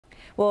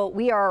Well,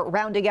 we are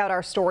rounding out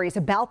our stories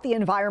about the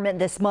environment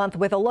this month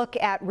with a look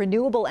at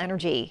renewable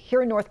energy.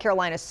 Here in North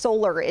Carolina,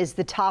 solar is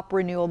the top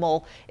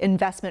renewable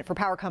investment for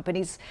power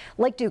companies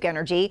like Duke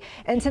Energy.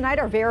 And tonight,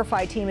 our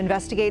Verify team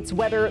investigates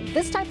whether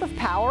this type of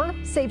power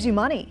saves you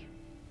money.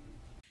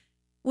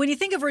 When you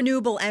think of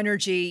renewable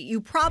energy,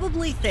 you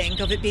probably think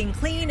of it being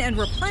clean and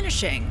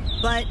replenishing.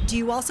 But do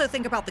you also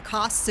think about the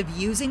costs of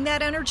using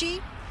that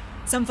energy?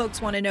 Some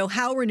folks want to know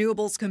how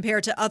renewables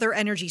compare to other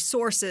energy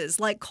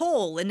sources like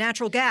coal and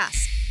natural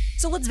gas.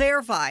 So let's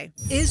verify.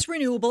 Is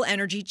renewable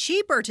energy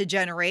cheaper to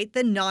generate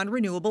than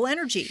non-renewable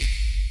energy?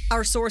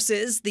 Our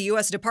sources, the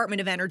U.S. Department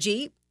of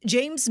Energy,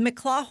 James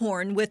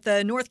McClawhorn with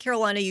the North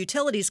Carolina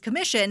Utilities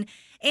Commission,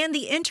 and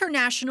the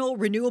International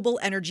Renewable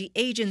Energy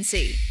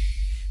Agency.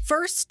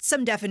 First,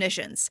 some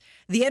definitions.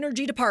 The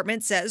Energy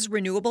Department says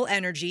renewable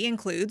energy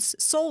includes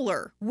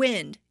solar,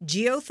 wind,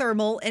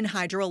 geothermal, and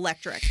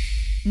hydroelectric.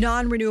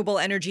 Non-renewable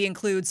energy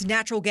includes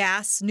natural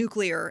gas,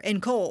 nuclear,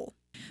 and coal.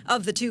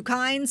 Of the two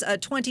kinds, a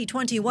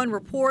 2021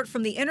 report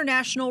from the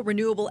International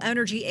Renewable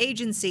Energy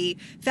Agency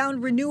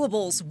found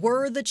renewables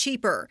were the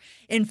cheaper.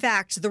 In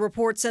fact, the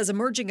report says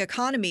emerging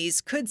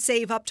economies could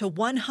save up to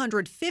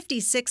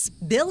 $156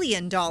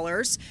 billion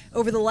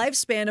over the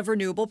lifespan of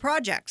renewable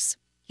projects.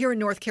 Here in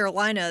North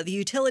Carolina, the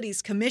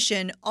Utilities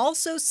Commission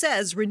also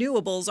says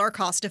renewables are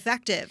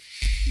cost-effective.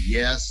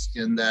 Yes,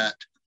 in that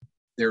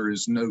there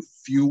is no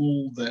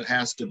fuel that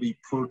has to be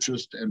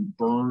purchased and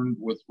burned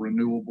with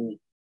renewable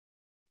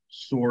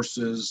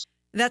sources.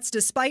 That's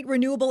despite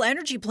renewable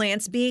energy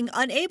plants being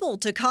unable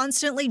to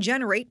constantly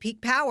generate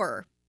peak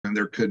power. And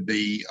there could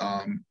be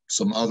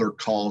some other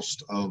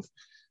cost of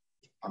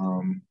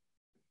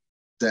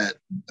that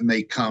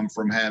may come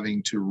from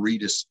having to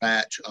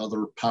redispatch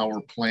other power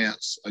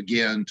plants,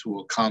 again, to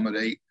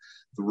accommodate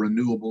the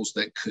renewables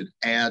that could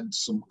add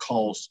some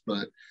cost.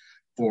 But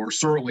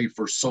certainly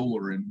for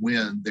solar and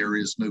wind, there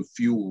is no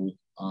fuel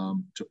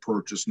to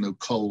purchase, no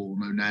coal,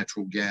 no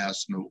natural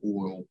gas, no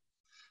oil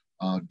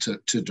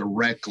to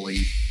directly.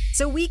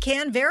 So we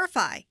can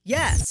verify,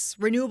 yes,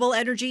 renewable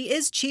energy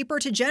is cheaper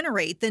to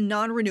generate than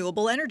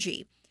non-renewable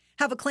energy.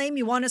 Have a claim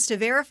you want us to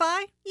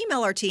verify?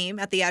 Email our team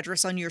at the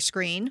address on your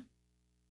screen.